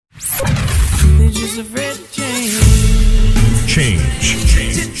Change.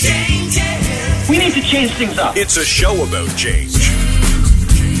 We need to change things up. It's a show about change.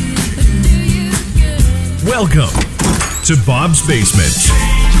 Welcome to Bob's Basement.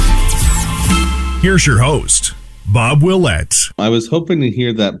 Here's your host, Bob Willett. I was hoping to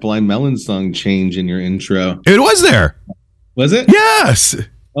hear that Blind Melon song change in your intro. It was there. Was it? Yes.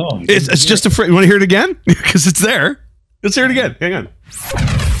 Oh, It's just a phrase. You want to hear it again? Because it's there. Let's hear it again. Hang on.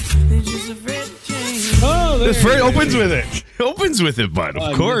 Oh, This phrase opens with it. Opens with it, bud.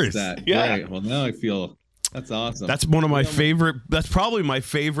 Of course. That. Yeah. Right. Well, now I feel that's awesome. That's one of my favorite. That's probably my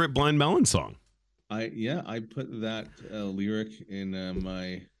favorite Blind Melon song. I put that lyric in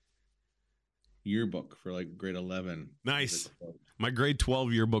my yearbook for like grade 11. Nice. My grade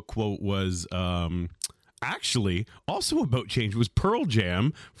 12 yearbook quote was actually also about change. It was Pearl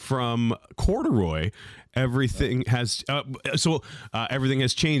Jam from Corduroy. Everything has everything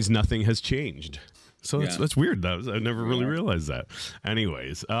has changed. Nothing has changed. So that's weird. I never really realized that.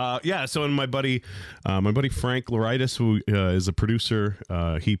 Anyways, so and my buddy Frank Loritis, who is a producer,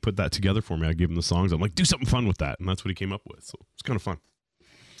 he put that together for me. I gave him the songs. I'm like, do something fun with that, and that's what he came up with. So it's kind of fun.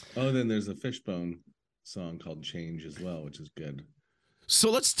 Oh, then there's a Fishbone song called Change as well, which is good. So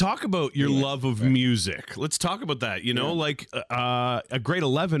let's talk about your love of music. Let's talk about that. You know, like at grade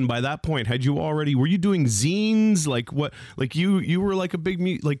 11, by that point, were you doing zines? Like what? Like you were like a big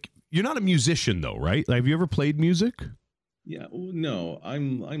you're not a musician though, right? Like, have you ever played music? Yeah, no,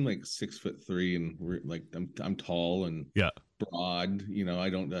 I'm like 6'3" and like I'm tall and broad. You know, I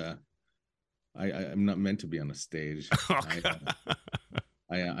don't. I'm not meant to be on a stage.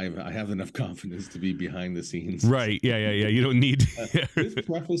 I have enough confidence to be behind the scenes. Right. Yeah. You don't need. Let's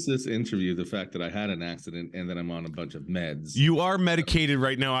preface this interview the fact that I had an accident and that I'm on a bunch of meds. You are medicated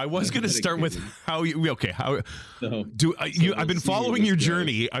right now. I was going to start with how you. Okay. I've been following your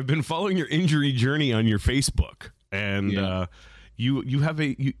journey. I've been following your injury journey on your Facebook, and you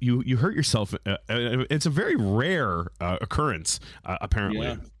hurt yourself. It's a very rare occurrence,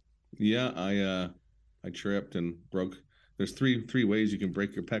 apparently. Yeah. I tripped and broke. There's three ways you can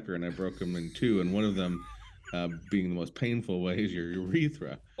break your pecker, and I broke them in two, and one of them being the most painful way is your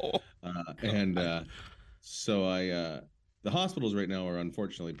urethra. So the hospitals right now are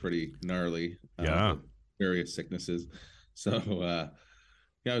unfortunately pretty gnarly. Various sicknesses. So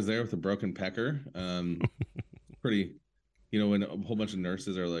I was there with a broken pecker. Pretty, when a whole bunch of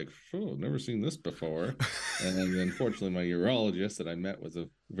nurses are like, "Oh, I've never seen this before," and then unfortunately my urologist that I met was a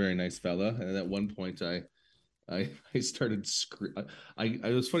very nice fella, and at one point I started screaming.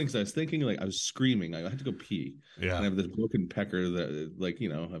 It was funny because I was thinking, like, I was screaming. I had to go pee. Yeah. And I have this broken pecker that, like,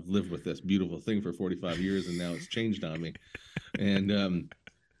 I've lived with this beautiful thing for 45 years, and now it's changed on me. And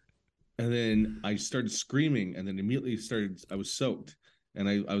then I started screaming, and then immediately I was soaked. And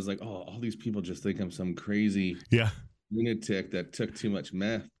I was like, oh, all these people just think I'm some crazy lunatic that took too much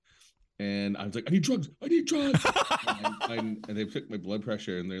meth. And I was like, I need drugs. and they took my blood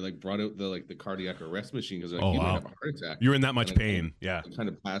pressure, and they like brought out the cardiac arrest machine because like, might have a heart attack. You're in that much pain. I kind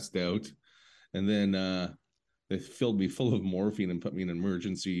of passed out. And then they filled me full of morphine and put me in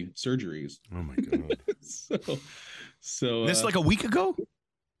emergency surgeries. Oh my God. so this like a week ago?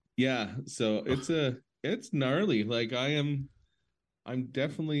 Yeah. So it's gnarly. Like I'm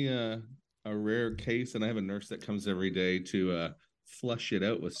definitely a rare case, and I have a nurse that comes every day to flush it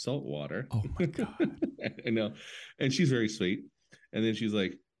out with salt water. Oh my God. I know. And she's very sweet. And then she's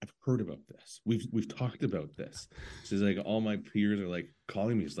like, I've heard about this. We've talked about this. She's like, all my peers are like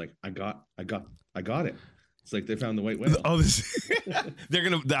calling me. It's like, I got it. It's like they found the white whale. Oh,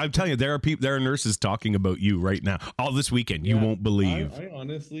 I'm telling you, there are nurses talking about you right now. All this weekend. You won't believe. I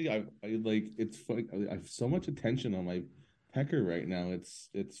honestly, I like, it's funny. I have so much attention on my pecker right now. It's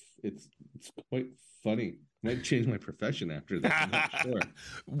quite funny. Might change my profession after this. I'm not sure.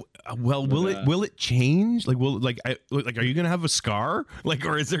 Well, will it change? Like, are you gonna have a scar? Like,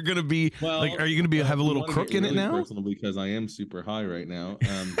 or is there gonna be are you gonna have a little crook in it now? Personal, because I am super high right now.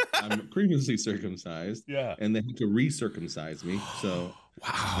 I'm previously circumcised. Yeah. And they had to re-circumcise me, so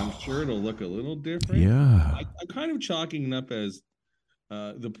I'm sure it'll look a little different. Yeah. I'm kind of chalking it up as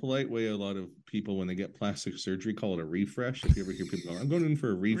the polite way a lot of people when they get plastic surgery call it a refresh. If you ever hear people go, I'm going in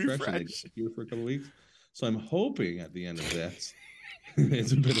for a refresh. And they get here for a couple of weeks. So I'm hoping at the end of this,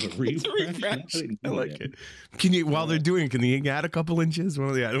 it's a bit of a refresh. I like it. Can you, while they're doing it, can you add a couple inches?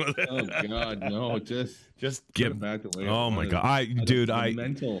 Oh God, no! Just get back away. Oh my God,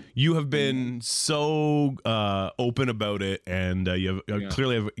 you have been so open about it, and you have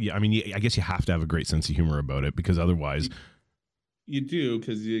clearly have. I mean, I guess you have to have a great sense of humor about it, because otherwise. You do,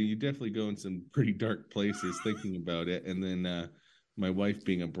 because you definitely go in some pretty dark places thinking about it, and then my wife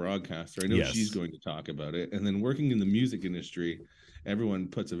being a broadcaster, I know she's going to talk about it. And then working in the music industry, everyone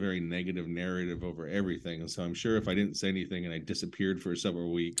puts a very negative narrative over everything. And so I'm sure if I didn't say anything and I disappeared for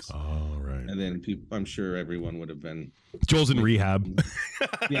several weeks, and then people, I'm sure everyone would have been Joel's in rehab.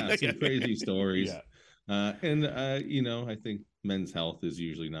 Some crazy stories. You know, I think men's health is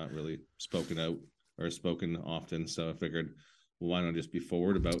usually not really spoken out or spoken often. So I figured, well, why not just be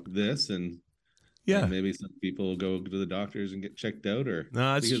forward about this, and maybe some people will go to the doctors and get checked out, or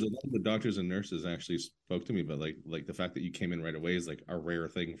because a lot of the doctors and nurses actually spoke to me, but like the fact that you came in right away is like a rare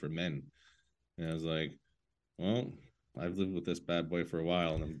thing for men. And I was like, well, I've lived with this bad boy for a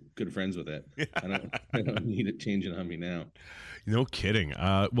while and I'm good friends with it. I don't need it changing on me now. No kidding.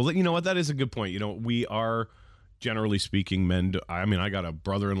 Well, you know what? That is a good point. You know, we are, generally speaking, men. I mean, I got a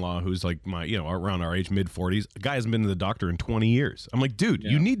brother-in-law who's like my, you know, around our age, mid-40s. A guy hasn't been to the doctor in 20 years. I'm like, dude,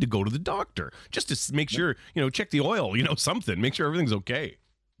 you need to go to the doctor just to make sure, you know, check the oil, you know, something, make sure everything's okay.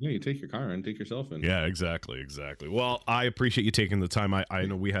 Yeah, you take your car and take yourself in. Yeah, exactly. Well, I appreciate you taking the time. I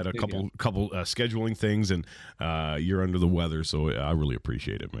know we had a couple scheduling things, and you're under the weather, so I really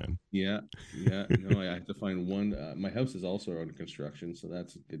appreciate it, man. Yeah. No, I have to find one. My house is also under construction, so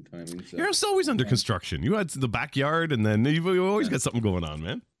that's good timing. So. Your house is always under construction. You had the backyard, and then you've always got something going on,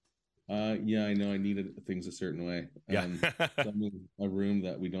 man. Yeah, I know. I needed things a certain way. I'm in a room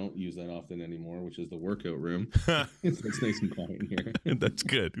that we don't use that often anymore, which is the workout room. It's nice and quiet in here. That's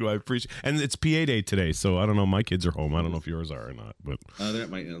good. Well, I appreciate. And it's PA day today, so I don't know. My kids are home. I don't know if yours are or not, but they're at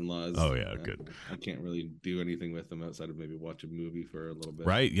my in-laws. Oh yeah, good. I can't really do anything with them outside of maybe watch a movie for a little bit.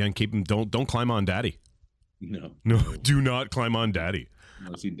 Right? Yeah, and keep them. Don't climb on Daddy. No, do not climb on Daddy. I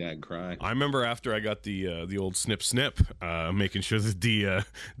want to see Dad cry. I remember after I got the old snip, making sure that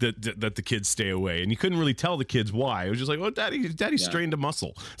that the kids stay away, and you couldn't really tell the kids why. It was just like, oh, Daddy strained a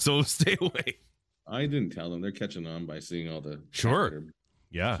muscle, so stay away. I didn't tell them. They're catching on by seeing all the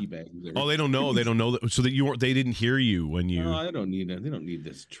Oh, they don't know. They don't know that, so that they didn't hear you when you. No, I don't need it. They don't need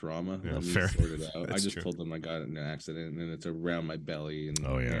this trauma. Yeah, fair. Sort it out. I just told them I got in an accident and it's around my belly. And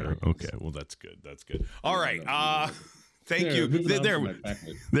oh yeah. Okay. Well, that's good. That's good. All right. Thank you. There's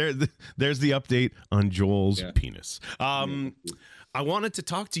the update on Joel's penis. I wanted to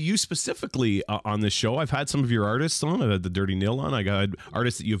talk to you specifically on this show. I've had some of your artists on. I've had the Dirty Nil on. I got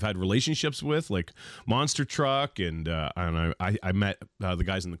artists that you've had relationships with, like Monster Truck, and I met the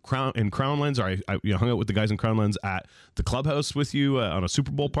guys in Crownlands, or I hung out with the guys in Crownlands at the clubhouse with you on a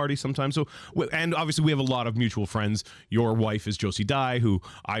Super Bowl party sometimes. So, and obviously we have a lot of mutual friends. Your wife is Josie Dye, who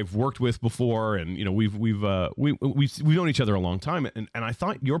I've worked with before, and you know we've known each other a long time. And I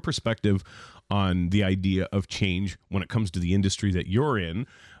thought your perspective on the idea of change when it comes to the industry that you're in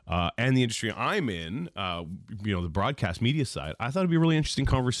and the industry I'm in, you know, the broadcast media side, I thought it'd be a really interesting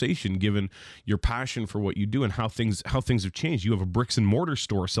conversation given your passion for what you do and how things have changed. You have a bricks and mortar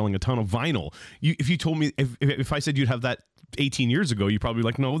store selling a ton of vinyl. If you told me, if I said you'd have that 18 years ago, you'd probably be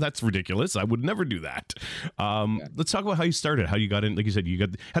like, no, that's ridiculous. I would never do that. Let's talk about how you started, how you got in. Like you said,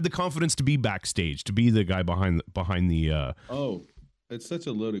 had the confidence to be backstage, to be the guy behind the. It's such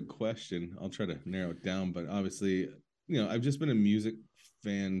a loaded question. I'll try to narrow it down, but obviously, you know, I've just been a music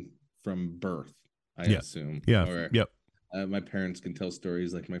fan from birth, I assume. Yeah. My parents can tell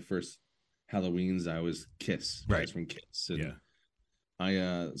stories like my first Halloweens, I was Kiss. Right. I was from Kiss. And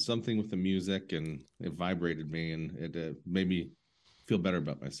I something with the music, and it vibrated me, and it made me feel better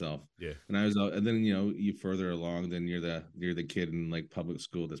about myself. Yeah. And I was, and then, you know, you further along, then you're the kid in like public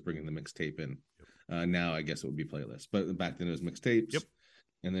school that's bringing the mixtape in. Now I guess it would be playlists, but back then it was mixtapes. Yep.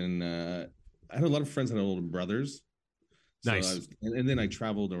 And then I had a lot of friends that had older brothers. So nice. And then I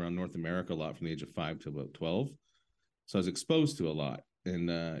traveled around North America a lot from the age of 5 to about 12. So I was exposed to a lot. And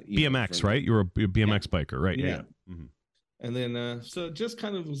BMX, right? You were a BMX biker, right? Yeah. Mm-hmm. And then so it just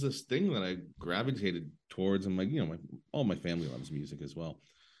kind of was this thing that I gravitated towards. And all my family loves music as well.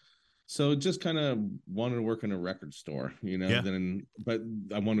 So just kind of wanted to work in a record store, you know. Yeah. But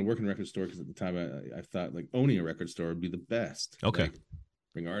I wanted to work in a record store because at the time I thought like owning a record store would be the best. Okay. Like,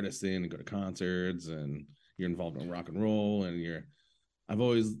 bring artists in and go to concerts, and you're involved in rock and roll, and I've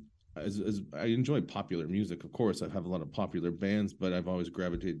always, as I enjoy popular music, of course. I have a lot of popular bands, but I've always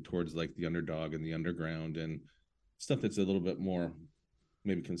gravitated towards like the underdog and the underground and stuff that's a little bit more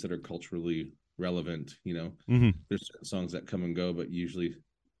maybe considered culturally relevant. You know, There's certain songs that come and go, but usually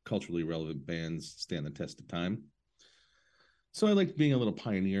culturally relevant bands stand the test of time. So I liked being a little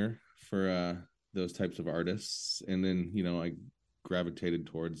pioneer for those types of artists. And then, you know, I gravitated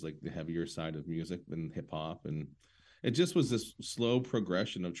towards like the heavier side of music and hip hop. And it just was this slow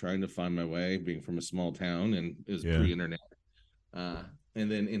progression of trying to find my way, being from a small town, and it was pre-internet. And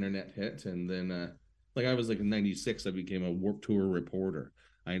then internet hit. And then Like I was like in '96, I became a Warped Tour reporter.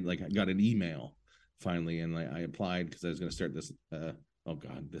 I got an email finally, and I applied because I was going to start this. Oh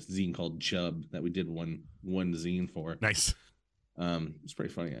God, this zine called Chub that we did one zine for. Nice. It's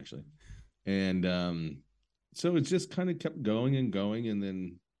pretty funny actually, and so it just kind of kept going and going, and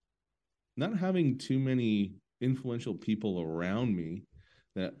then not having too many influential people around me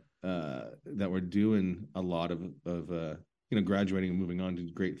that that were doing a lot of graduating and moving on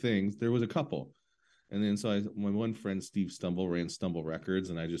to great things. There was a couple. And then so my one friend, Steve Stumble, ran Stumble Records,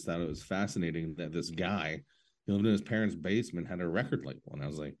 and I just thought it was fascinating that this guy, he lived in his parents' basement, had a record label. And I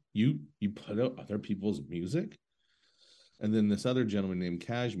was like, you put out other people's music? And then this other gentleman named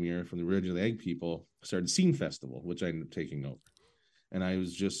Cashmere from the Original Egg People started Scene Festival, which I ended up taking over. And I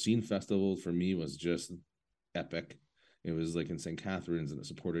was just, Scene Festival for me was just epic. It was like in St. Catharines, and it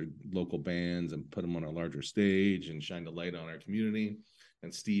supported local bands and put them on a larger stage and shined a light on our community.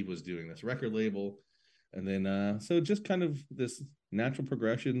 And Steve was doing this record label. And then, so just kind of this natural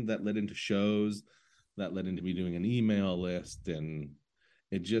progression that led into shows, that led into me doing an email list, and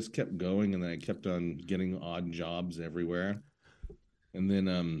it just kept going. And then I kept on getting odd jobs everywhere. And then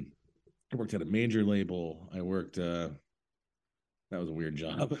I worked at a major label. I worked, that was a weird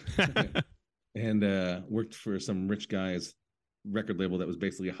job. And worked for some rich guy's record label that was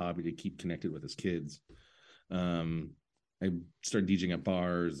basically a hobby to keep connected with his kids. I started DJing at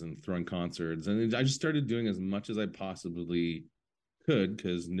bars and throwing concerts, and I just started doing as much as I possibly could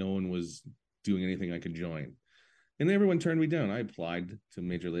because no one was doing anything I could join. And everyone turned me down. I applied to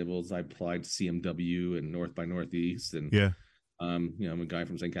major labels. I applied to CMW and North by Northeast. And yeah, I'm a guy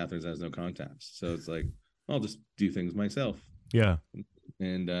from St. Catharines that has no contacts. So it's like, I'll just do things myself. Yeah.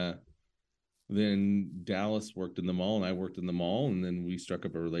 And then Dallas worked in the mall and I worked in the mall. And then we struck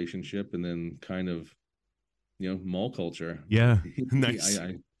up a relationship, and then kind of, mall culture. Yeah. Nice.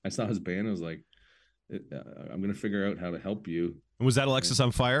 I saw his band. I was like, I'm going to figure out how to help you. And was that Alexis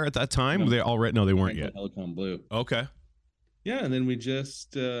on Fire at that time? No. Were they all right? No, they weren't yet. Helicon Blue. Okay. Yeah. And then we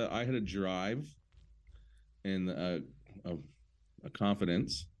just, I had a drive and a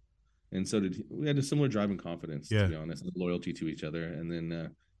confidence. And so did he. We had a similar drive and confidence, to be honest, and loyalty to each other. And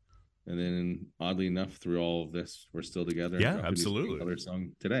then oddly enough, through all of this, we're still together. Yeah, absolutely. Another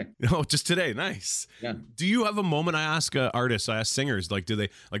song today. Oh, just today. Nice. Yeah. Do you have a moment? I ask artists, I ask singers, like, do they,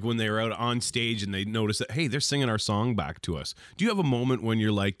 like when they were out on stage and they notice that, hey, they're singing our song back to us. Do you have a moment when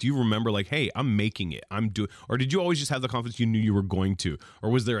you're like, do you remember like, hey, I'm making it, I'm doing, or did you always just have the confidence you knew you were going to, or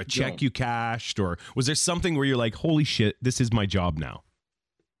was there a check you cashed, or was there something where you're like, holy shit, this is my job now?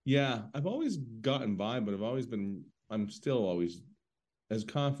 Yeah, I've always gotten by, but I'm still always as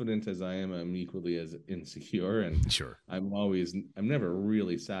confident as I am. I'm equally as insecure, and sure, I'm never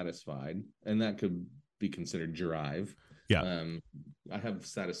really satisfied, and that could be considered drive. Yeah. I have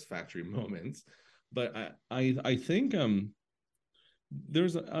satisfactory moments, but I think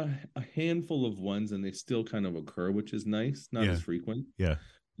there's a handful of ones, and they still kind of occur, which is nice, not as frequent. Yeah.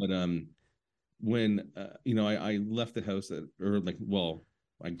 But when I left the house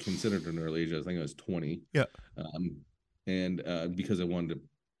I considered an early age. I think I was 20. Yeah. And because I wanted to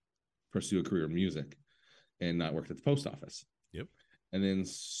pursue a career in music and not work at the post office. Yep. And then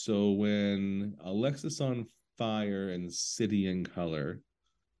so when Alexis on Fire and City in Color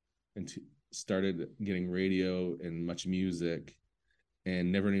started getting radio and much music,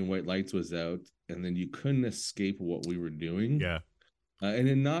 and Never Ending White Lights was out, and then you couldn't escape what we were doing. Yeah. And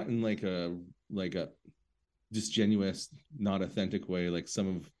then not in like a disingenuous, not authentic way like some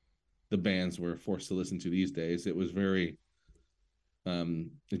of the bands we're forced to listen to these days. It was very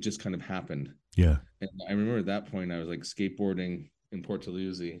it just kind of happened. Yeah. And I remember at that point I was like skateboarding in Port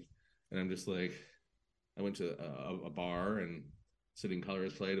Dalhousie, and I'm just like, I went to a bar and City in Color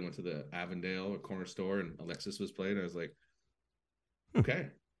was played, and went to the Avondale, a corner store, and Alexis was played. I was like, okay,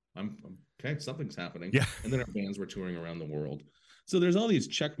 I'm okay, something's happening. Yeah. And then our bands were touring around the world. So there's all these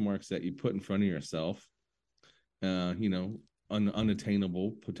check marks that you put in front of yourself,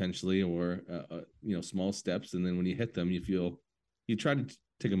 unattainable potentially, or small steps, and then when you hit them, you try to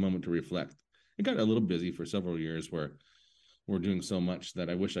take a moment to reflect. It got a little busy for several years where we're doing so much that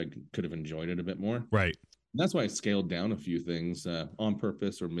I wish I could have enjoyed it a bit more. Right. And that's why I scaled down a few things on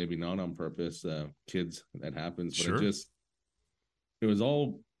purpose, or maybe not on purpose. Kids, that happens, but sure. it's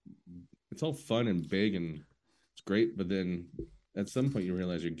all fun and big, and it's great, but then at some point you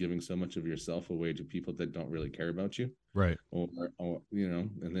realize you're giving so much of yourself away to people that don't really care about you. Right. Or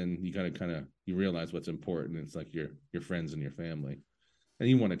and then you got to you realize what's important. It's like your friends and your family, and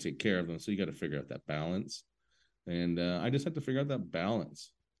you want to take care of them. So you got to figure out that balance. And I just had to figure out that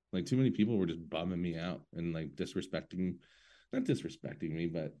balance. Like, too many people were just bumming me out and like not disrespecting me,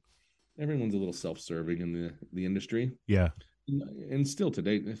 but everyone's a little self-serving in the industry. Yeah. And still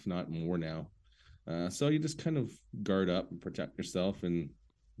today, if not more now. So you just kind of guard up and protect yourself and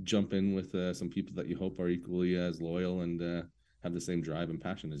jump in with some people that you hope are equally as loyal and have the same drive and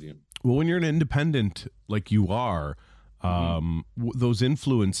passion as you. Well, when you're an independent like you are, those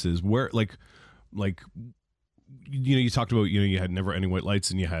influences, where like you talked about, you had Never Ending White Lights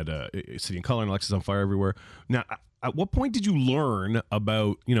and you had City and Color and Alexis on Fire everywhere. Now, at what point did you learn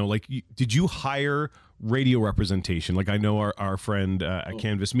about, did you hire radio representation? Like I know our friend at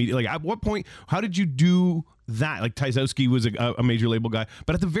Canvas Media, like at what point, how did you do that? Like Tysowski was a major label guy,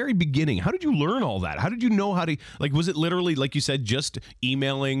 but at the very beginning, how did you learn all that? How did you know how to, like, was it literally, like you said, just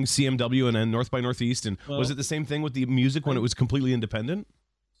emailing CMW and then North by Northeast? And was it the same thing with the music when it was completely independent?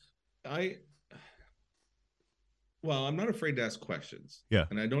 Well, I'm not afraid to ask questions. Yeah.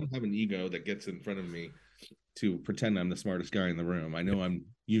 And I don't have an ego that gets in front of me to pretend I'm the smartest guy in the room. I know I'm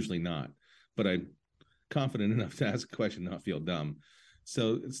usually not, but I'm confident enough to ask a question, not feel dumb.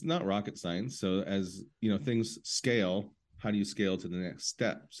 So it's not rocket science. So as things scale, how do you scale to the next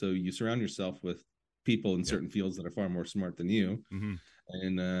step? So you surround yourself with people in certain fields that are far more smart than you,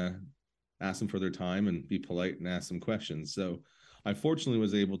 and ask them for their time and be polite and ask them questions. So I fortunately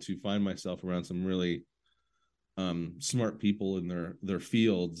was able to find myself around some really smart people in their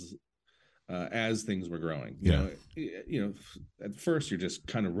fields as things were growing. You know, at first you're just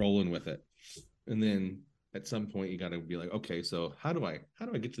kind of rolling with it, and then at some point you got to be like, okay, so how do I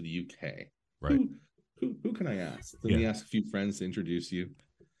get to the UK? Right. Who can I ask? Then you ask a few friends to introduce you,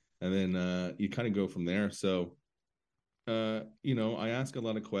 and then you kind of go from there. So I ask a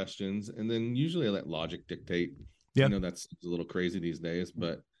lot of questions, and then usually I let logic dictate. I know that's a little crazy these days,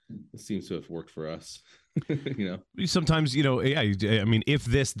 but it seems to have worked for us. Sometimes, I mean, if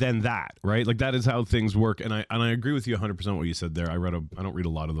this, then that, right? Like that is how things work. And I agree with you 100% what you said there. I don't read a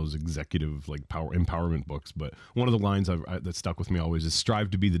lot of those executive like power empowerment books, but one of the lines that stuck with me always is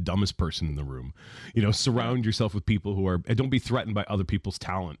strive to be the dumbest person in the room. Surround yourself with people who and don't be threatened by other people's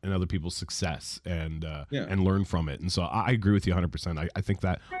talent and other people's success, and learn from it. And so I agree with you 100%. I think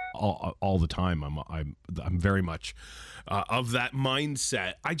that all the time. I'm very much of that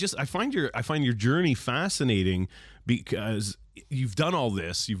mindset. I find your journey fascinating because you've done all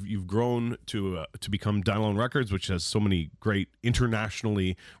this. You've grown to become Dine Records, which has so many great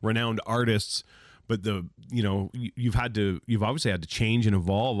internationally renowned artists. But you've obviously had to change and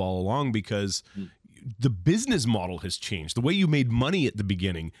evolve all along because the business model has changed. The way you made money at the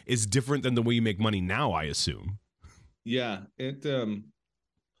beginning is different than the way you make money now, I assume. Yeah, it.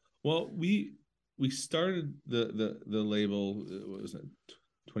 Well, we started the label. What was it?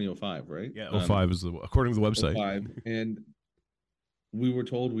 2005, right? Yeah, 05 is according to the website. 05, and we were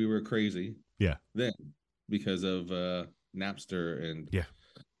told we were crazy. Yeah. Then, because of Napster and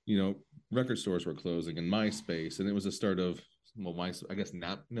record stores were closing and MySpace, and it was the start of Friendster.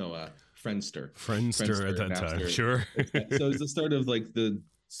 Friendster at that Napster. time, sure. So it's the start of like the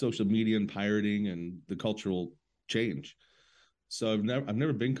social media and pirating and the cultural change. So I've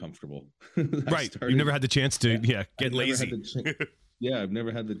never been comfortable. Right. You've never had the chance to get lazy. I've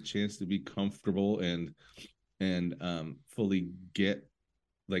never had the chance to be comfortable and fully get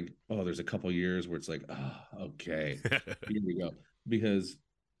like, oh, there's a couple years where it's like, oh, okay, here we go. Because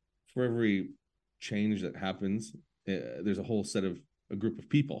for every change that happens, there's a whole a group of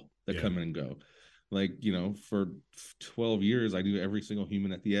people that come in and go. Like, for 12 years, I knew every single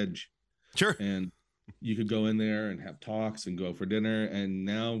human at the edge. Sure. And you could go in there and have talks and go for dinner. And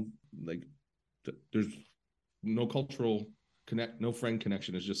now, like, there's no cultural no friend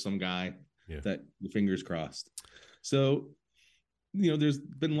connection. It's just some guy that the fingers crossed. So, there's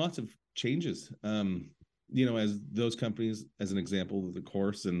been lots of changes. As those companies, as an example, the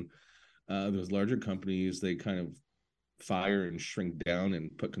Course and those larger companies, they kind of fire and shrink down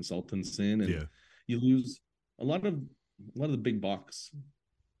and put consultants in, and you lose a lot of the big box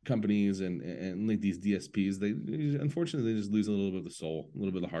companies and like these DSPs. They unfortunately just lose a little bit of the soul, a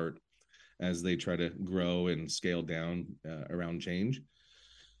little bit of the heart, as they try to grow and scale down around change.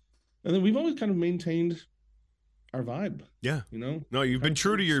 And then we've always kind of maintained our vibe. Yeah. No, you've been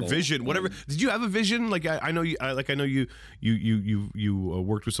true to your vision. Whatever. Did you have a vision? Like I know you. You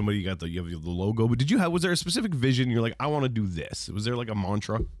worked with somebody. You have the logo. But was there a specific vision? You're like, I want to do this. Was there like a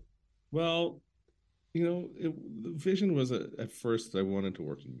mantra? Well, the vision was at first I wanted to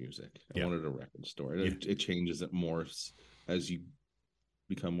work in music. I wanted a record store. It changes, it morphs as you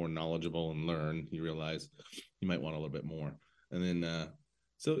become more knowledgeable and learn. You realize you might want a little bit more, and then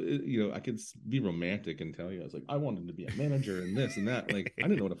I could be romantic and tell you I was like, I wanted to be a manager and this and that. Like, I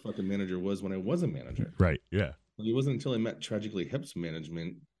didn't know what a fucking manager was when I was a manager. Right. Yeah. It wasn't until I met Tragically Hip's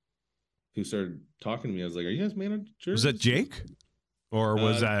management who started talking to me. I was like, "Are you guys managers?" Was that Jake, or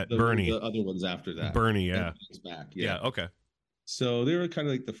was that Bernie? The other ones after that. Bernie, yeah. Back, yeah. Okay. So they were kind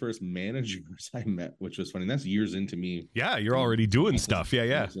of like the first managers I met, which was funny. That's years into me. Yeah, you're already doing stuff.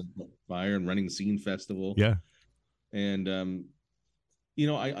 Yeah. Fire and running Scene Festival. Yeah. And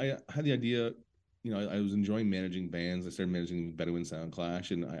I had the idea. I was enjoying managing bands. I started managing Bedouin Sound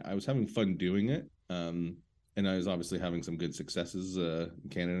Clash, and I was having fun doing it. And I was obviously having some good successes in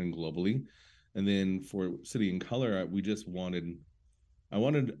Canada and globally. And then for City and Color, I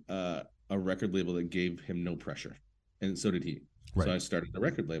wanted a record label that gave him no pressure, and so did he. Right. So I started a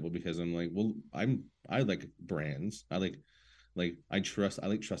record label because I'm like, well, I like brands. I like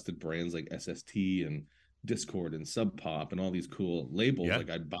trusted brands like SST and Discord and Sub Pop and all these cool labels. Yeah. Like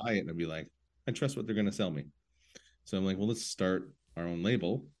I'd buy it and I'd be like, I trust what they're going to sell me. So I'm like, well, let's start our own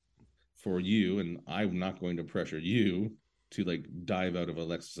label for you, and I'm not going to pressure you to like dive out of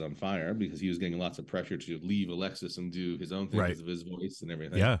Alexisonfire, because he was getting lots of pressure to leave Alexis and do his own thing because of his voice and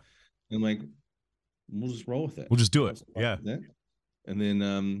everything. Yeah. And like, we'll just roll with it. We'll just do it. Yeah. And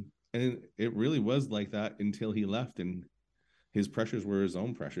then it really was like that until he left, and his pressures were his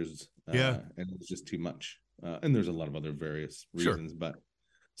own pressures. And it was just too much. And there's a lot of other various reasons, but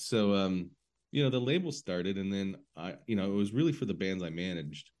so the label started, and then it was really for the bands I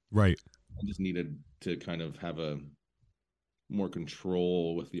managed. Right. I just needed to kind of have a more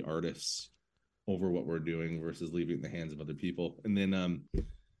control with the artists over what we're doing versus leaving it in the hands of other people. And then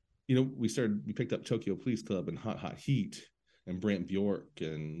we picked up Tokyo Police Club and Hot Hot Heat and Brant Bjork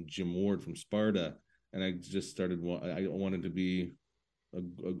and Jim Ward from Sparta. And I just started, I wanted to be a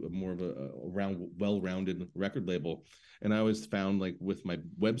more of a well-rounded record label. And I always found, like, with my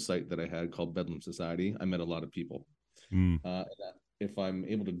website that I had called Bedlam Society, I met a lot of people. If I'm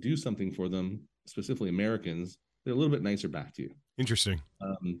able to do something for them, specifically Americans, they're a little bit nicer back to you. Interesting.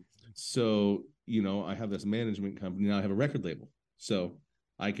 So, I have this management company. Now I have a record label. So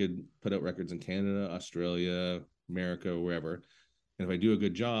I could put out records in Canada, Australia, America, wherever. And if I do a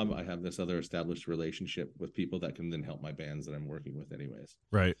good job, I have this other established relationship with people that can then help my bands that I'm working with anyways.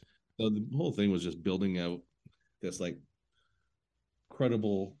 Right. So the whole thing was just building out this like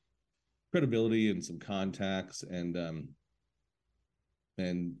credibility and some contacts, and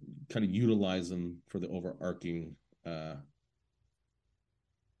kind of utilize them for the overarching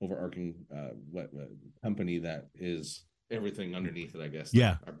company that is everything underneath it, I guess.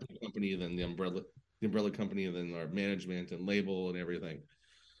 Yeah. Our big company, then the umbrella company, and then our management and label and everything.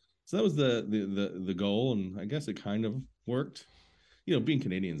 So that was the goal, and I guess it kind of worked. Being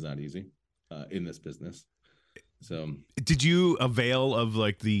Canadian is not easy in this business. So did you avail of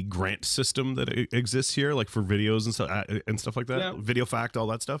like the grant system that exists here, like for videos and stuff like that? Yeah. Video Fact, all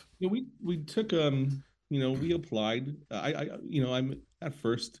that stuff? Yeah, we took we applied. I'm at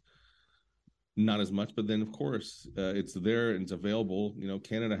first not as much, but then of course it's there and it's available.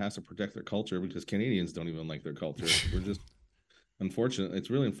 Canada has to protect their culture because Canadians don't even like their culture. We're just unfortunate. It's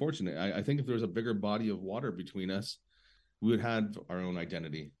really unfortunate. I think if there was a bigger body of water between us, we would have our own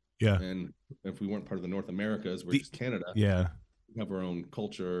identity. Yeah. And if we weren't part of the North Americas, we're just Canada. Yeah. We have our own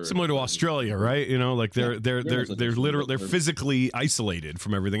culture. Similar to Australia, right? Like they're literally, they're physically isolated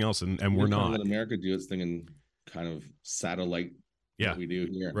from everything else, and we're not. Let America do its thing and kind of satellite what we do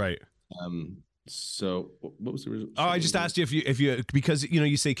here. Right. So what was the result? Oh, I just asked you if you because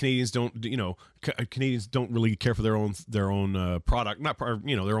you say Canadians don't really care for their own product, not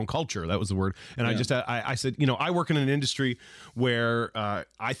their own culture. That was the word. And I said I work in an industry where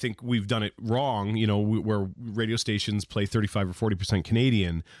I think we've done it wrong. Where radio stations play 35 or 40%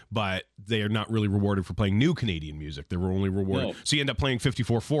 Canadian, but they are not really rewarded for playing new Canadian music. They were only rewarded. No. So you end up playing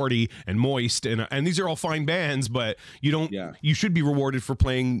 5440 and Moist, and these are all fine bands, but you don't. Yeah. You should be rewarded for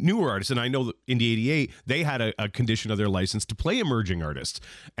playing newer artists. And I know that Indie 88, they had a condition of their license to play emerging artists,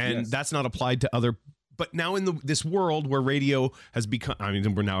 and that's not applied to other. But now in this world where radio has become,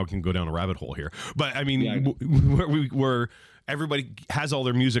 we're now can go down a rabbit hole here, but where everybody has all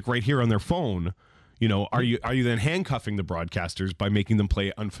their music right here on their phone. Are you then handcuffing the broadcasters by making them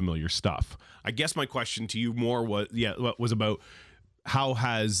play unfamiliar stuff? I guess my question to you more was about how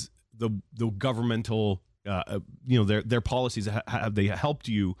has the governmental their policies have they helped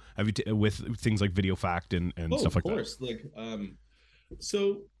you with things like Video Fact and stuff like that? Of course.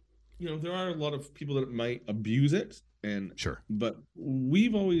 So there are a lot of people that might abuse it, and sure, but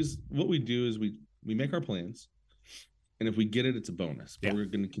what we do is we make our plans, and if we get it, it's a bonus. But we're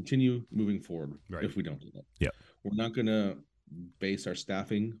going to continue moving forward if we don't do that. Yeah, we're not going to base our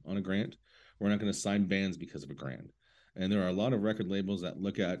staffing on a grant. We're not going to sign bands because of a grant. And there are a lot of record labels that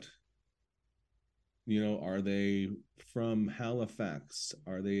look at are they from Halifax?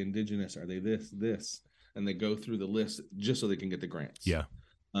 Are they Indigenous? Are they this? And they go through the list just so they can get the grants. Yeah.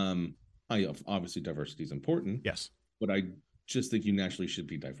 I obviously diversity is important. Yes. But I just think you naturally should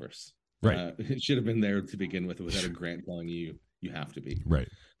be diverse. Right. It should have been there to begin with without a grant telling you have to be. Right.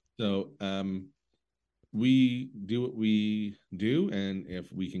 So we do what we do, and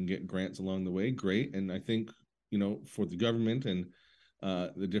if we can get grants along the way, great. And I think, for the government and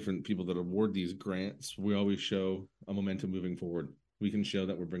the different people that award these grants, we always show a momentum moving forward. We can show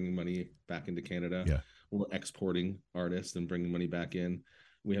that we're bringing money back into Canada. Yeah. We're exporting artists and bringing money back in.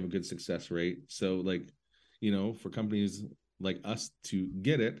 We have a good success rate. So for companies like us to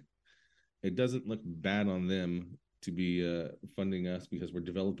get it, it doesn't look bad on them to be funding us, because we're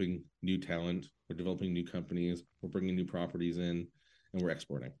developing new talent, we're developing new companies, we're bringing new properties in, and we're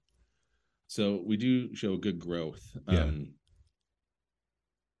exporting. So we do show good growth.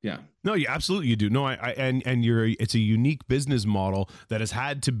 Yeah. No, you absolutely you do. No, and it's a unique business model that has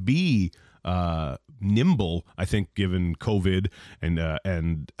had to be nimble, I think, given COVID and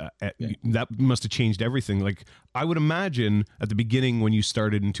that must have changed everything. Like, I would imagine at the beginning when you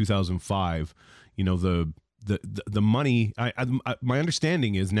started in 2005, the money, my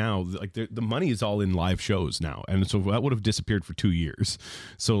understanding is now, like, the money is all in live shows now, and so that would have disappeared for 2 years.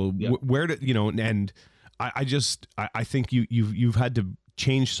 So where did and I think you've had to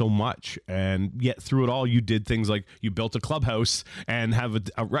change so much, and yet through it all you did things like you built a clubhouse and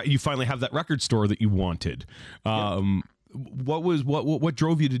you finally have that record store that you wanted. What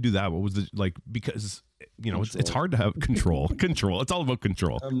drove you to do that? What was the, like, because it's hard to have control. It's all about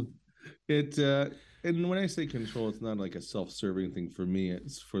control. And when I say control, it's not like a self-serving thing for me,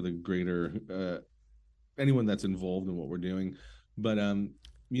 it's for the greater anyone that's involved in what we're doing. But I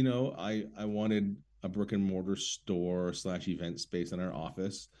wanted a brick and mortar store / event space in our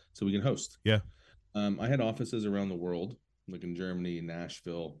office so we can host. Yeah. I had offices around the world, like in Germany,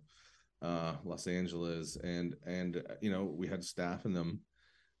 Nashville, Los Angeles, and we had staff in them,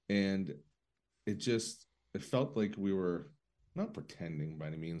 and it felt like we were not pretending by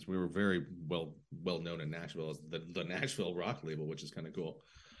any means. We were very well known in Nashville as the Nashville rock label, which is kind of cool.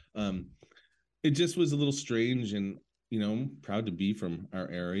 It just was a little strange, and proud to be from our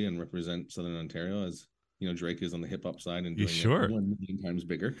area and represent Southern Ontario, as Drake is on the hip hop side and doing it 1 million times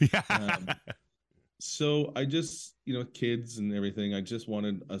bigger. Yeah. So I just, kids and everything, I just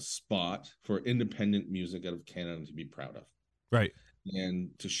wanted a spot for independent music out of Canada to be proud of. Right. And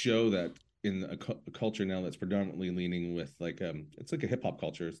to show that in a culture now that's predominantly leaning with it's like a hip hop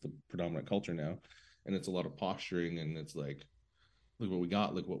culture. It's the predominant culture now. And it's a lot of posturing, and it's like, look what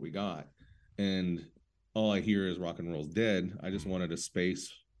we got. And all I hear is rock and roll's dead. I just wanted a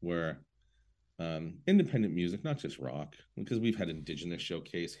space where independent music, not just rock, because we've had Indigenous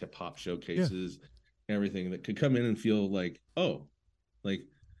showcase, hip hop showcases, everything that could come in and feel like, oh, like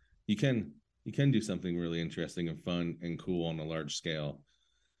you can do something really interesting and fun and cool on a large scale.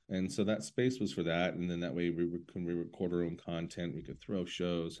 And so that space was for that. And then that way we record our own content. We could throw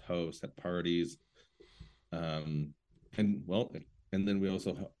shows, host at parties. And then we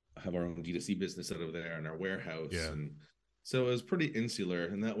also have our own D2C business out of there in our warehouse. Yeah. And so it was pretty insular.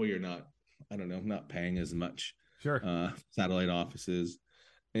 And that way you're not paying as much. Sure. Satellite offices.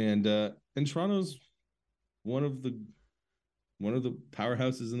 And Toronto's one of the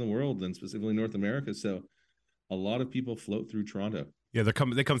powerhouses in the world, and specifically North America. So a lot of people float through Toronto. Yeah, they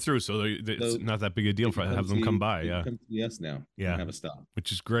come through, so it's not that big a deal for have them come by. Yeah, come see us now. Yeah, have a stop,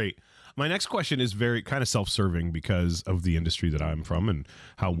 which is great. My next question is very kind of self-serving because of the industry that I'm from and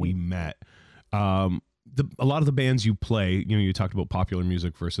how we met. A lot of the bands you play, you talked about popular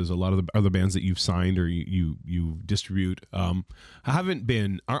music versus a lot of the other bands that you've signed or you distribute, aren't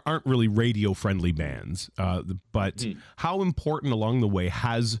really radio friendly bands. But how important along the way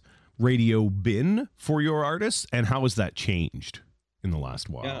has radio been for your artists, and how has that changed in the last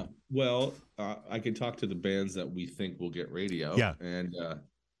while? Yeah, well, I could talk to the bands that we think will get radio. Yeah, and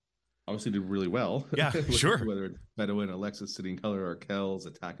obviously did really well. Yeah, sure. Whether it's Bedouin, Alexis, Sitting Color, Arkells,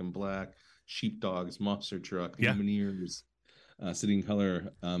 Attack in Black, Sheepdogs, Monster Truck, Lumineers, Sitting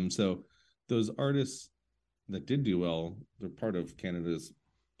Color. So those artists that did do well, they're part of Canada's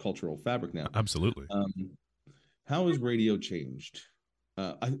cultural fabric now. Absolutely. How has radio changed?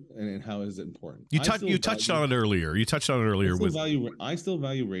 And how is it important? You touched on it earlier. I still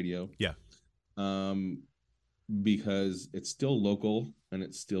value radio. Yeah. Because it's still local and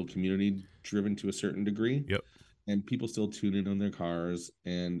it's still community driven to a certain degree. Yep. And people still tune in on their cars,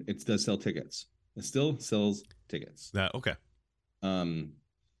 and it does sell tickets. It still sells tickets. Okay.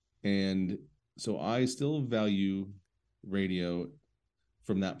 And so I still value radio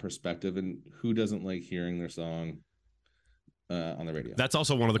from that perspective. And who doesn't like hearing their song on the radio? That's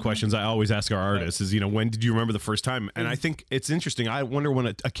also one of the questions I always ask our artists is, when did you remember the first time? And I think it's interesting. I wonder when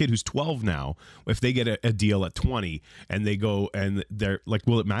a kid who's 12 now, if they get a deal at 20 and they go and they're like,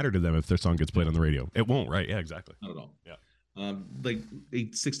 will it matter to them if their song gets played on the radio? It won't, right? Yeah, exactly. Not at all. Yeah. Like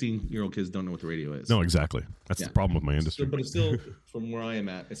 16-year-old kids don't know what the radio is. No, exactly. That's the problem with my industry. But it's still, from where I am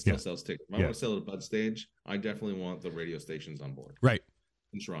at, it still sells tickets. If I want to sell at a Bud stage, I definitely want the radio stations on board. Right.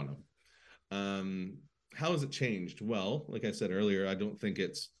 In Toronto. How has it changed? Well, like I said earlier, I don't think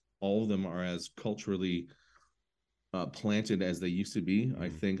all of them are as culturally planted as they used to be. I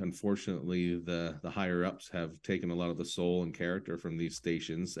think, unfortunately, the higher ups have taken a lot of the soul and character from these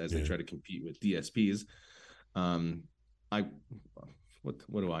stations as they try to compete with DSPs. What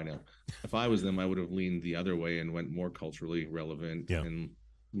do I know? If I was them, I would have leaned the other way and went more culturally relevant and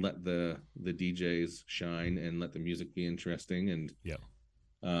let the DJs shine and let the music be interesting. And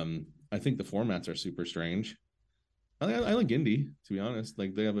I think the formats are super strange. I like indie, to be honest.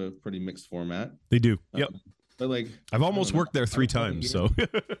 Like, they have a pretty mixed format. They do. Yep. But like, I've almost worked there 3 times, so I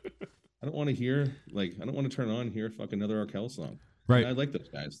don't want to hear I don't want to turn on here another Arkell song. Right. I like those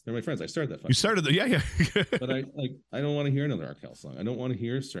guys. They're my friends. I started that. You started the yeah. But I don't want to hear another Arkell song. I don't want to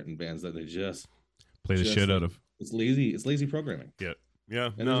hear certain bands that they just play the shit out of. It's lazy. It's lazy programming. Yeah.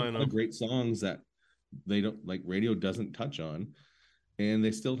 Yeah. And there's a lot of great songs that they don't like. Radio doesn't touch on. And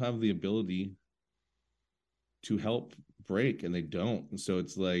they still have the ability to help break, and they don't. And so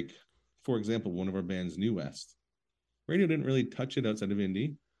it's like, for example, one of our bands, New West. Radio didn't really touch it outside of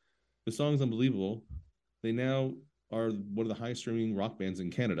indie. The song's unbelievable. They now are one of the highest streaming rock bands in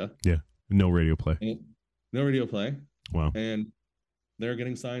Canada. Yeah, no radio play. No radio play. Wow. And they're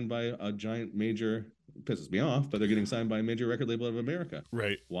getting signed by a giant major, pisses me off, but they're getting signed by a major record label of America.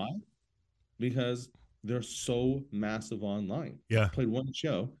 Right. Why? Because they're so massive online. Yeah. Played one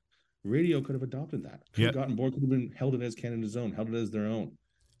show. Radio could have adopted that. Could have gotten bored, could have been held it as Canada's own, held it as their own.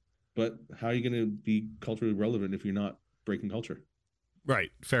 But how are you going to be culturally relevant if you're not breaking culture? Right.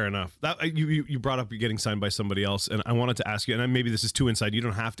 Fair enough. That you brought up you getting signed by somebody else, and I wanted to ask you, and maybe this is too inside. You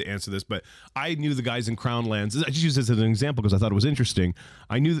don't have to answer this, but I knew the guys in Crown Lands. I just use this as an example because I thought it was interesting.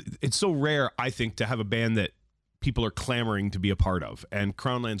 I knew that it's so rare, I think, to have a band that people are clamoring to be a part of, and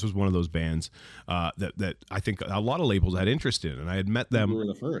Crown Lands was one of those bands that I think a lot of labels had interest in, and I had met them. We were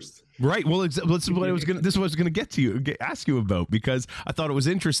the first, right? Well, this is what I was gonna. This is what I was gonna ask you about, because I thought it was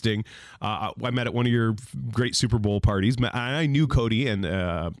interesting. I met at one of your great Super Bowl parties. I knew Cody and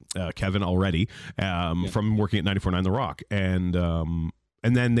Kevin already from working at 94.9 The Rock, and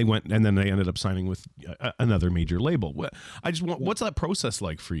then they went, and then they ended up signing with another major label. I just want, what's that process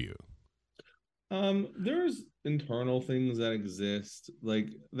like for you? There's internal things that exist. Like,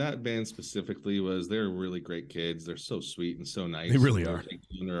 that band specifically they're really great kids. They're so sweet and so nice. They really are.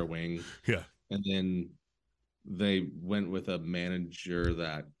 Under a wing. Yeah. And then they went with a manager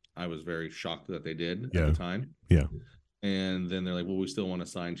that I was very shocked that they did at the time. Yeah. And then they're like, well, we still want to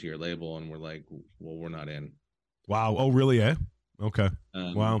sign to your label. And we're like, well, we're not in. Wow. Oh, really? Eh? Okay.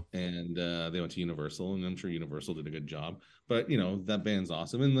 Wow. And they went to Universal, and I'm sure Universal did a good job. But that band's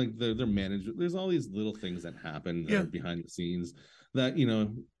awesome, and like their management. There's all these little things that happen that are behind the scenes that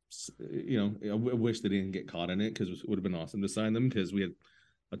I wish they didn't get caught in it, because it would have been awesome to sign them, because we had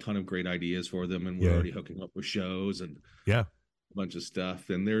a ton of great ideas for them, and we're already hooking up with shows and a bunch of stuff,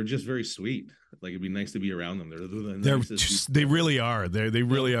 and they're just very sweet. Like, it'd be nice to be around them. They really are. They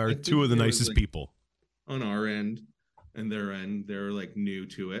really are two of the nicest people on our end. And their end, they're like new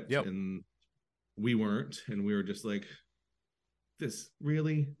to it, and we weren't, and we were just like, "This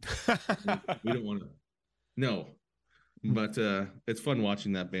really? We don't want to." No, but it's fun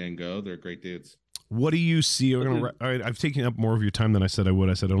watching that band go. They're great dudes. What do you see? I've taken up more of your time than I said I would.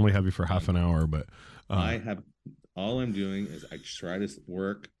 I said I'd only have you for half an hour, but all I'm doing is I try to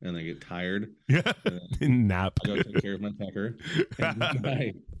work, and I get tired. Nap. I go take care of my pecker. And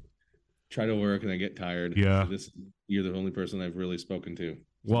I try to work, and I get tired. Yeah. You're the only person I've really spoken to.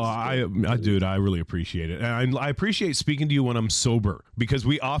 Well, dude, I really appreciate it. And I appreciate speaking to you when I'm sober, because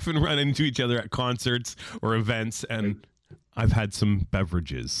we often run into each other at concerts or events, and I've had some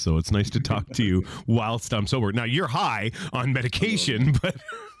beverages, so it's nice to talk to you whilst I'm sober. Now, you're high on medication, but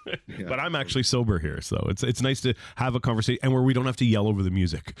I'm actually sober here, so it's nice to have a conversation, and where we don't have to yell over the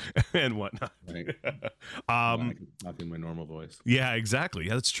music and whatnot. Right. I can talk in my normal voice. Yeah, exactly.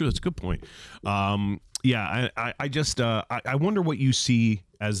 Yeah, that's true. That's a good point. I just I wonder what you see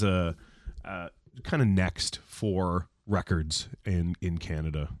as a kind of next for records in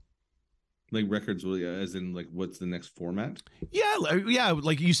Canada. Like records, as in like what's the next format? Yeah,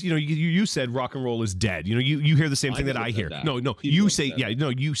 like you said rock and roll is dead. You hear the same thing that I hear. That. No, People you have say said that. no,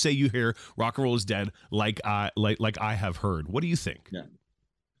 you say you hear rock and roll is dead like I have heard. What do you think? Yeah.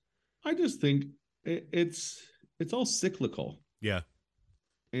 I just think it's all cyclical. Yeah.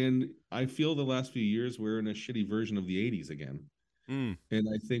 And I feel the last few years we're in a shitty version of the 80s again. Mm. And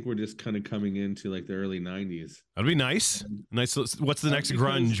I think we're just kind of coming into like the early 90s. That'd be nice. Nice. What's the next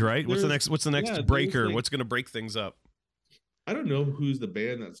grunge, right? What's the next breaker? Like, what's going to break things up? I don't know who's the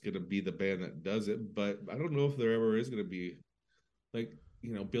band that's going to be the band that does it, but I don't know if there ever is going to be like,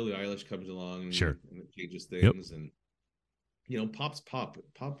 Billie Eilish comes along and, sure. and it changes things. Yep. And, pop's pop.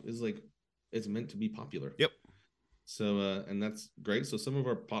 Pop is like, it's meant to be popular. Yep. So, and that's great. So some of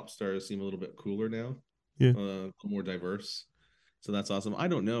our pop stars seem a little bit cooler now. Yeah. More diverse. So that's awesome. I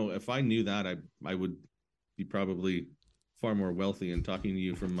don't know if I knew that I would be probably far more wealthy and talking to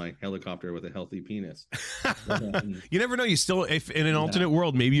you from my helicopter with a healthy penis. You never know. You still, if in an alternate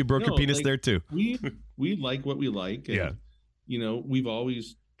world, maybe you broke your penis there too. we like what we like. And, yeah. We've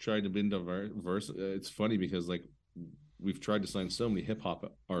always tried to be diverse. It's funny because like we've tried to sign so many hip hop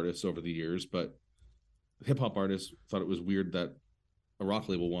artists over the years, but hip hop artists thought it was weird that a rock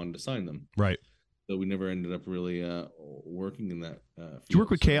label wanted to sign them. Right. So we never ended up really working in that. Did you work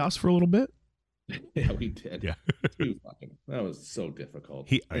with Chaos for a little bit? Yeah, we did. Yeah. That was so difficult.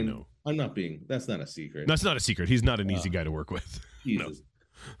 I know. That's not a secret. That's not a secret. He's not an easy guy to work with. Jesus. No.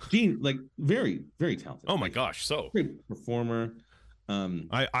 Gene, like very, very talented. Oh my gosh. So great performer.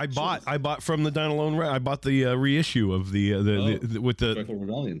 I bought from the Dine Alone. I bought the reissue of the with the Joyful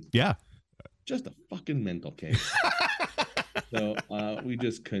Rebellion. Yeah. Just a fucking mental case. So we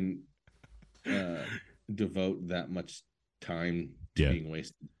just couldn't devote that much time to being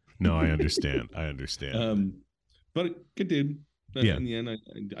wasted. No, I understand. But good dude. Yeah. In the end,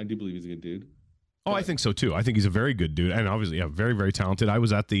 I do believe he's a good dude. Oh, I think so too. I think he's a very good dude, and obviously, very, very talented. I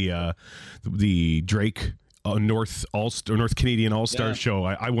was at the Drake North Canadian All-Star show.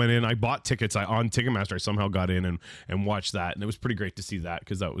 I went in. I bought tickets. On Ticketmaster. I somehow got in and watched that, and it was pretty great to see that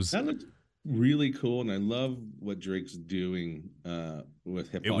because that looked really cool, and I love what Drake's doing with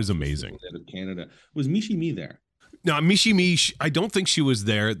hip hop. It was amazing. Out of Canada. Was Michie Mee there? No, Michie Mee, I don't think she was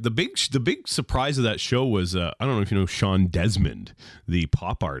there. The big surprise of that show was I don't know if you know Sean Desmond, the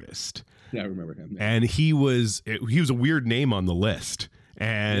pop artist. Yeah, I remember him. Yeah. And he was a weird name on the list,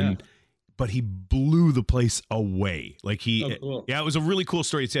 but he blew the place away. Like cool. It was a really cool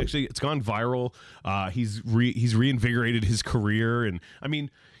story. It's gone viral. He's reinvigorated his career, and I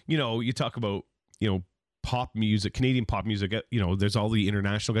mean, you talk about pop music, Canadian pop music. There's all the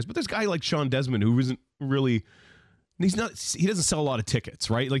international guys, but there's a guy like Sean Desmond who isn't really. He doesn't sell a lot of tickets,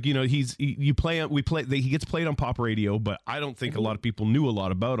 right? Like, he gets played on pop radio, but I don't think a lot of people knew a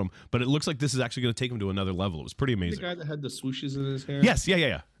lot about him, but it looks like this is actually going to take him to another level. It was pretty amazing. The guy that had the swooshes in his hair? Yes.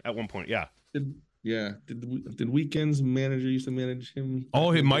 Yeah. At one point. Yeah. Did Weeknd's manager used to manage him?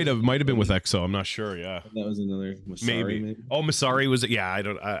 Oh, it might have been with EXO. I'm not sure. Yeah. That was another Masari, maybe. Oh, Masari was it? Yeah. I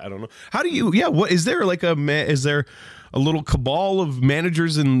don't know. How do you, what is there like is there a little cabal of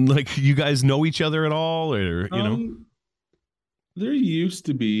managers and like you guys know each other at all or, There used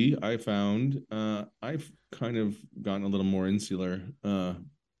to be, I found. I've kind of gotten a little more insular. I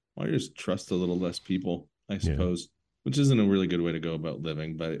just trust a little less people, I suppose, which isn't a really good way to go about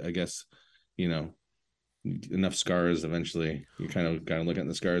living. But I guess, enough scars, eventually you kind of got to look at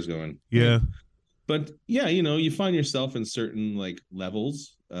the scars going, yeah. But yeah, you find yourself in certain like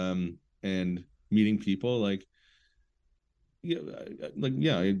levels and meeting people like, I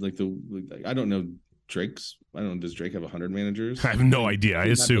don't know. Does Drake have 100 managers? I have no idea. I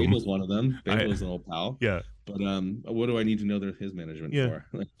assume Babel's one of them. Babel's an old pal. Yeah. But what do I need to know his management for?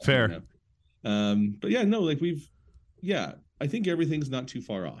 Fair. But yeah, no, like I think everything's not too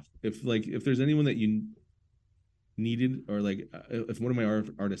far off. If there's anyone that you needed, or like if one of my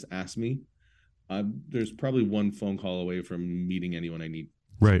artists asked me, there's probably one phone call away from meeting anyone I need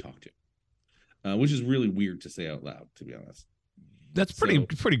to talk to, which is really weird to say out loud, to be honest. That's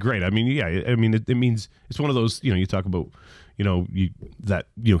pretty great. I mean, it means it's one of those, you talk about,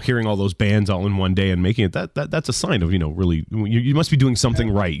 hearing all those bands all in one day and making it that's a sign of, really, you must be doing something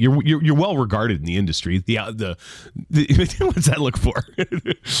right. You're well regarded in the industry. The what's that look for?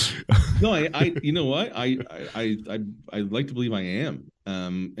 No, you know what? I like to believe I am.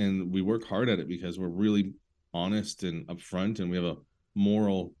 And we work hard at it because we're really honest and upfront, and we have a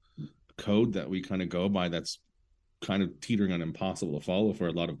moral code that we kind of go by that's kind of teetering on impossible to follow for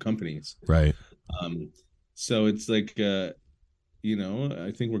a lot of companies. Right. So it's like, I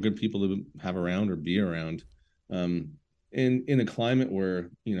think we're good people to have around or be around. in a climate where,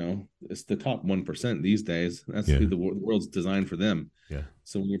 you know, it's the top 1% these days. That's Yeah. who the world's designed for them. Yeah.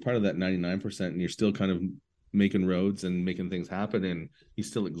 So when you're part of that 99% and you're still kind of making roads and making things happen, and you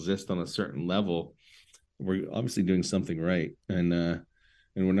still exist on a certain level, we're obviously doing something right, and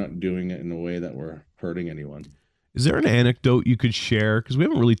we're not doing it in a way that we're hurting anyone. Is there an anecdote you could share? Because we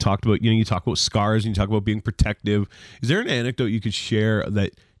haven't really talked about, you talk about scars and you talk about being protective. Is there an anecdote you could share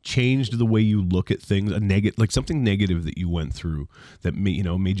that changed the way you look at things, like something negative that you went through that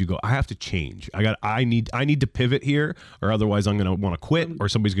made you go, I have to change. I need to pivot here, or otherwise I'm going to want to quit, or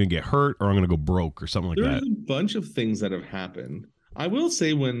somebody's going to get hurt, or I'm going to go broke, or something like that. There's a bunch of things that have happened. I will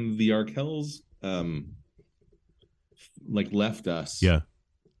say when the Arkells left us. Yeah.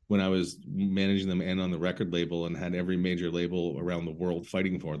 When I was managing them and on the record label and had every major label around the world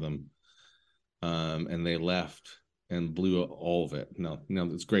fighting for them. And they left and blew all of it. No,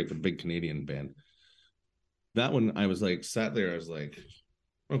 it's great. The big Canadian band. That one, I was like, sat there. I was like,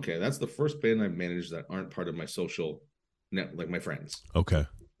 okay, that's the first band I've managed that aren't part of my social net, like my friends. Okay.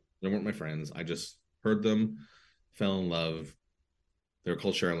 They weren't my friends. I just heard them, fell in love. They were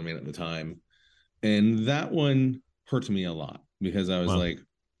called Charlemagne at the time. And that one hurt me a lot because I was like,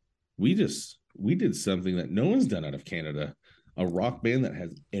 we did something that no one's done out of Canada. A rock band that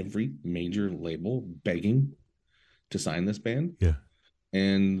has every major label begging to sign this band. Yeah.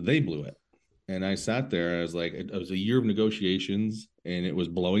 And they blew it. And I sat there. I was like, it was a year of negotiations and it was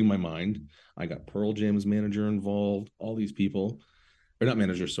blowing my mind. I got Pearl Jam's manager involved, all these people. Or not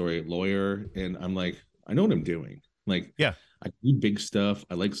manager, sorry, lawyer. And I'm like, I know what I'm doing. Like, yeah, I do big stuff.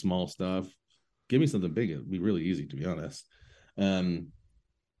 I like small stuff. Give me something big. It'd be really easy, to be honest.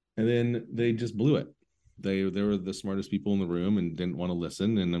 And then they just blew it. They were the smartest people in the room and didn't want to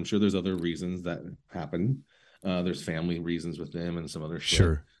listen. And I'm sure there's other reasons that happen. There's family reasons with them and some other shit.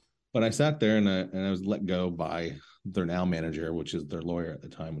 Sure. But I sat there and I was let go by their now manager, which is their lawyer at the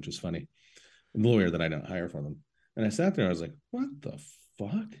time, which is funny. The lawyer that I don't hire for them. And I sat there, I was like, what the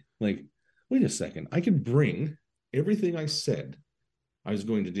fuck? Like, wait a second. I could bring everything I said I was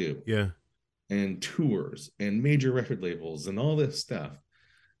going to do. Yeah. And tours and major record labels and all this stuff,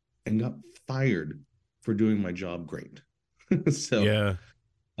 and got fired for doing my job great. So yeah,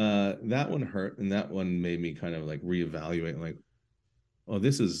 that one hurt, and that one made me kind of like reevaluate, like, oh,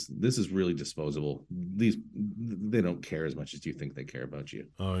 this is really disposable. They don't care as much as you think they care about you.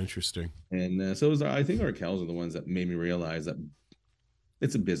 Oh, interesting. And so I think Arkells are the ones that made me realize that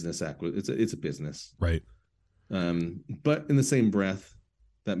it's a business it's a business, right? But in the same breath,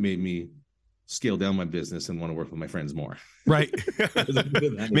 that made me scale down my business and want to work with my friends more. Right.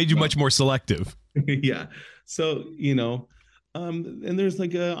 Made you much more selective. Yeah. So, and there's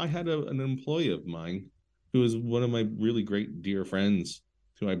like I had an employee of mine who was one of my really great dear friends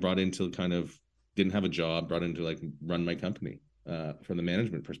who I brought into kind of didn't have a job, brought into like run my company from the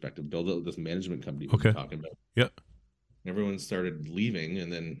management perspective, build out this management company we were talking about. Yeah. Everyone started leaving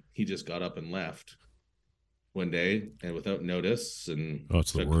and then he just got up and left one day and without notice. And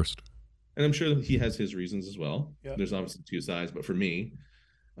it's the worst. And I'm sure that he has his reasons as well. Yep. There's obviously two sides, but for me,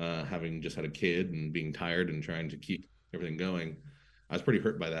 having just had a kid and being tired and trying to keep everything going, I was pretty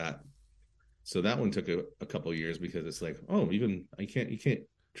hurt by that. So that one took a couple of years because it's like, oh, even you can't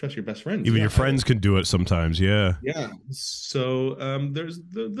trust your best friends. Even your friends can do it sometimes. Yeah. Yeah. So there's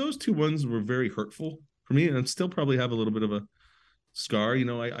those two ones were very hurtful for me, and I still probably have a little bit of a scar.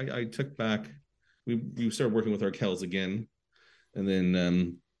 I took back. We started working with Arkells again, and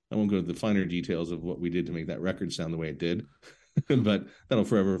then. I won't go into the finer details of what we did to make that record sound the way it did, but that'll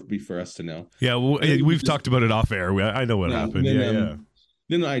forever be for us to know. Yeah, well, we've talked about it off air. I know what happened.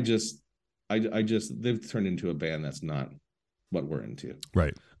 Then I just they've turned into a band that's not what we're into.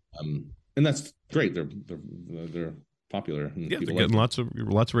 Right. And that's great. They're popular. Yeah, they're getting lots of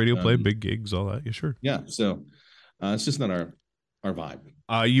radio play, big gigs, all that. Yeah, sure. Yeah. So it's just not our vibe.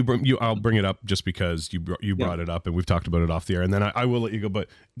 I'll bring it up just because you brought it up and we've talked about it off the air, and then I will let you go. But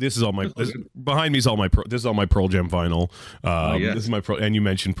this is all behind me is all my this is all my Pearl Jam vinyl. Yes. This is my and you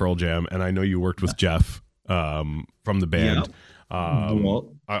mentioned Pearl Jam, and I know you worked with Jeff from the band.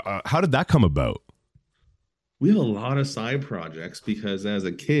 How did that come about? We have a lot of side projects because as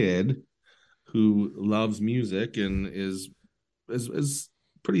a kid who loves music and is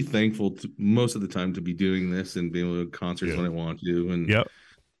pretty thankful to, most of the time, to be doing this and being able to go to concerts when I want to. And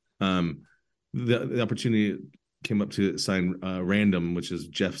the opportunity came up to sign Random, which is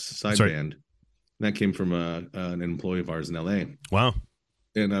Jeff's side band. That came from an employee of ours in LA. Wow.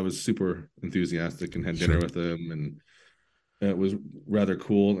 And I was super enthusiastic and had dinner with him, and it was rather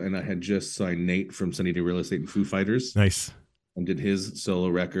cool. And I had just signed Nate from Sunny Day Real Estate and Foo Fighters. Nice. and did his solo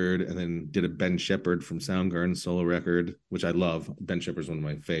record, and then did a Ben Shepherd from Soundgarden solo record, which I love. Ben Shepherd's one of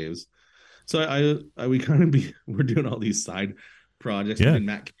my faves. So we're doing all these side projects. Yeah. We did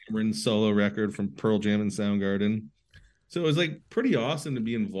Matt Cameron's solo record from Pearl Jam and Soundgarden. So it was like pretty awesome to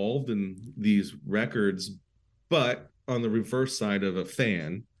be involved in these records. But on the reverse side of a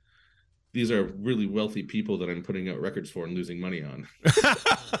fan, these are really wealthy people that I'm putting out records for and losing money on.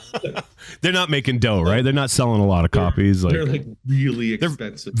 They're not making dough, right? They're not selling a lot of copies. They're like really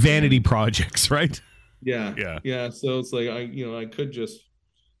expensive. Vanity projects, right? Yeah. So it's like I could just,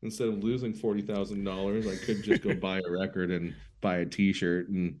 instead of losing $40,000, I could just go buy a record and buy a T-shirt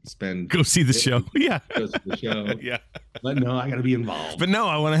and go see the show. Yeah, go see the show. Yeah. But no, I got to be involved. But no,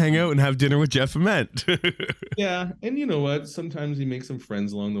 I want to hang out and have dinner with Jeff Ament. Yeah, and you know what? Sometimes you make some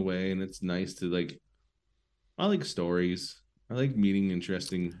friends along the way, and it's nice to like. I like stories. I like meeting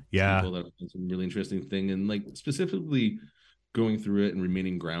interesting people that have done some really interesting thing, and like specifically going through it and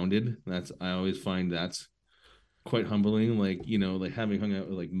remaining grounded. I always find that's quite humbling. Like, like having hung out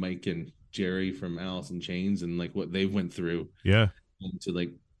with like Mike and Jerry from Alice in Chains and like what they went through. Yeah. And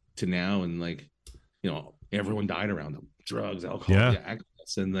to now, and like, everyone died around them. Drugs, alcohol,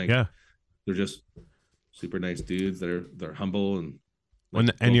 accidents, and like they're just super nice dudes they're humble and like,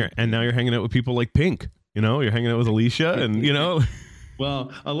 now you're hanging out with people like Pink. You're hanging out with Alicia and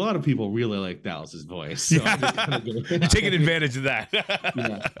Well, a lot of people really like Dallas's voice. So you're taking advantage of that.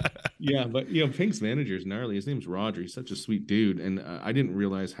 Yeah, but Pink's manager is gnarly. His name's Roger. He's such a sweet dude, and I didn't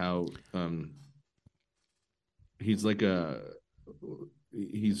realize how he's like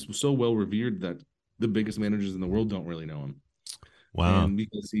he's so well revered that the biggest managers in the world don't really know him. Wow. And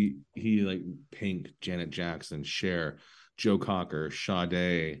because he like Pink, Janet Jackson, Cher, Joe Cocker,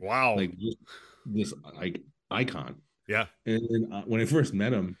 Sade. Wow. Like this like icon. Yeah. And then when I first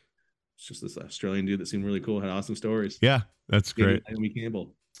met him, it's just this Australian dude that seemed really cool, had awesome stories. Yeah, that's great. Naomi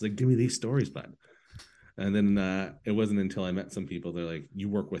Campbell. It's like, give me these stories, bud. And then it wasn't until I met some people, they're like, you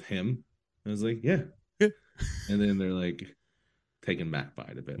work with him? I was like, yeah. And then they're like taken back by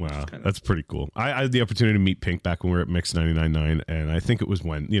it a bit. Wow, that's pretty cool. I had the opportunity to meet Pink back when we were at Mix 99.9, and I think it was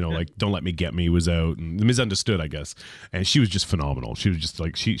when, like Don't Let Me Get Me was out, and The Misunderstood, I guess. And she was just phenomenal. She was just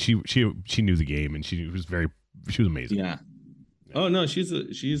like, she knew the game, and she was amazing. Yeah. Oh no, she's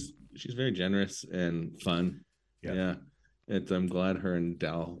very generous and fun. Yeah. I'm glad her and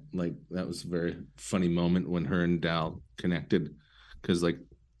Dal, like, that was a very funny moment when her and Dal connected, because like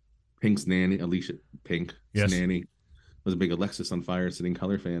Pink's nanny, Alicia Pink's nanny, was a big Alexis on Fire Sitting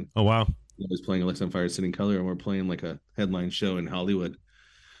Color fan. Oh wow. I was playing Alexis on Fire Sitting Color, and we're playing like a headline show in Hollywood,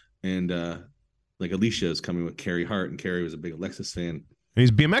 and like Alicia is coming with Carrie Hart, and Carrie was a big Alexis fan. And he's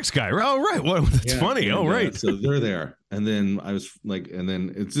a BMX guy. Oh, right. Well, that's funny. And, right. So they're there. And then I was like, and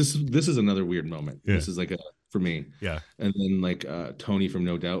then it's this is another weird moment. Yeah. This is like for me. Yeah. And then like Tony from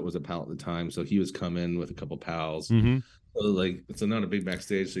No Doubt was a pal at the time. So he was coming with a couple pals. Mm-hmm. So like, it's not a big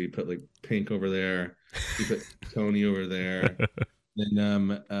backstage. So you put like Pink over there. You put Tony over there.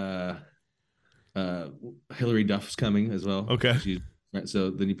 Then Hillary Duff's coming as well. Okay. So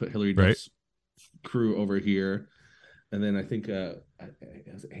then you put Hillary Duff's crew over here. And then I think it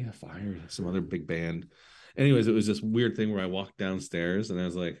was AFI or some other big band. Anyways, it was this weird thing where I walked downstairs and I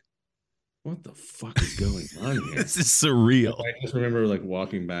was like, what the fuck is going on here? This is surreal. I just remember like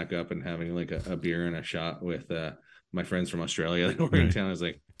walking back up and having like a beer and a shot with my friends from Australia that were in town. I was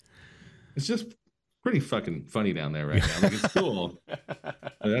like, it's just pretty fucking funny down there right now. Like, it's cool.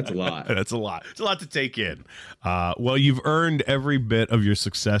 That's a lot. That's a lot. It's a lot to take in. Well, you've earned every bit of your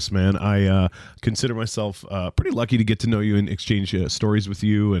success, man. I consider myself pretty lucky to get to know you and exchange stories with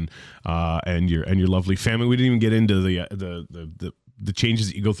you and your lovely family. We didn't even get into the changes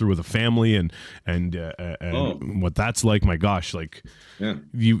that you go through with a family and what that's like. My gosh, like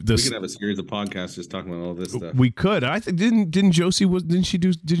we could have a series of podcasts just talking about all this stuff. We could. I think didn't Josie didn't she do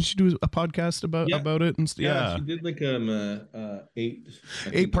a podcast about it and yeah, she did like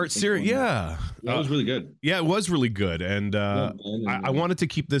 8-part series. Yeah, that was really good. Yeah, it was really good, and I wanted to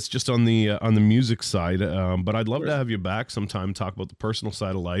keep this just on the music side, but I'd love to have you back sometime, talk about the personal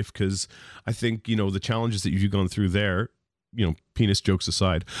side of life, because I think the challenges that you've gone through there, penis jokes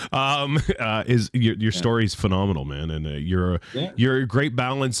aside, is your story is phenomenal, man, and you're a great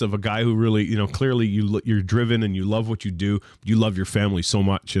balance of a guy who really, clearly you're driven and you love what you do. You love your family so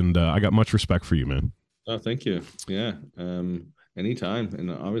much, and I got much respect for you, man. Oh, thank you. Yeah. Anytime,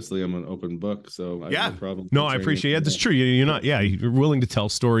 and obviously I'm an open book, so I have no problem. No, I appreciate it. That's true. You're not. Yeah, you're willing to tell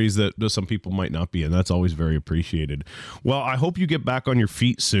stories that some people might not be, and that's always very appreciated. Well, I hope you get back on your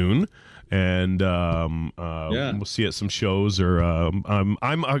feet soon. and we'll see at some shows. Or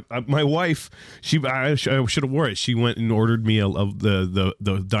my wife, I should have wore it. She went and ordered me the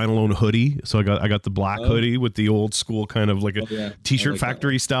Dynalone hoodie. So I got the black hoodie with the old school kind of like a t-shirt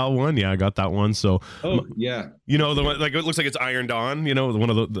factory style one. Yeah, I got that one. So you know, the one like it looks like it's ironed on. You know, one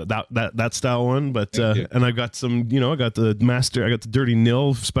of that style one. But and I got some. You know, I got the Dirty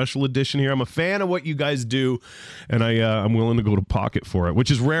Nil special edition here. I'm a fan of what you guys do, and I'm willing to go to pocket for it, which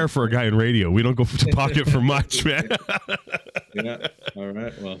is rare for a guy in radio. We don't go to pocket for much, man. Yeah. All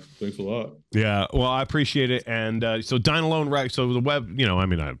right. Well, thanks a lot. Yeah. Well, I appreciate it. And so Dynalone so the web, you know, I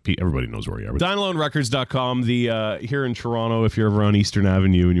mean, everybody knows where you are. Dynalonerecords.com. The here in Toronto, if you're ever on Eastern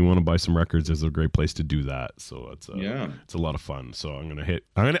Avenue and you want to buy some records, is a great place to do that. So it's a lot of fun. So I'm gonna hit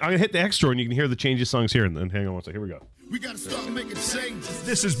the extra, and you can hear the Changes songs here. And then hang on one second. Here we go. We got to start making changes.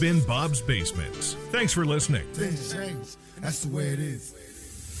 This has been Bob's Basement. Thanks for listening. Things change. That's the way it is.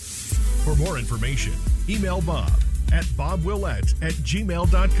 For more information, email Bob at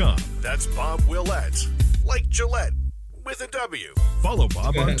bobwillette@gmail.com. That's Bob Willette, like Gillette, with a W. Follow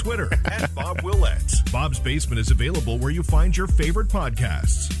Bob on Twitter at Bob Willette. Bob's Basement is available where you find your favorite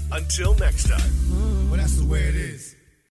podcasts. Until next time. Well, that's the way it is.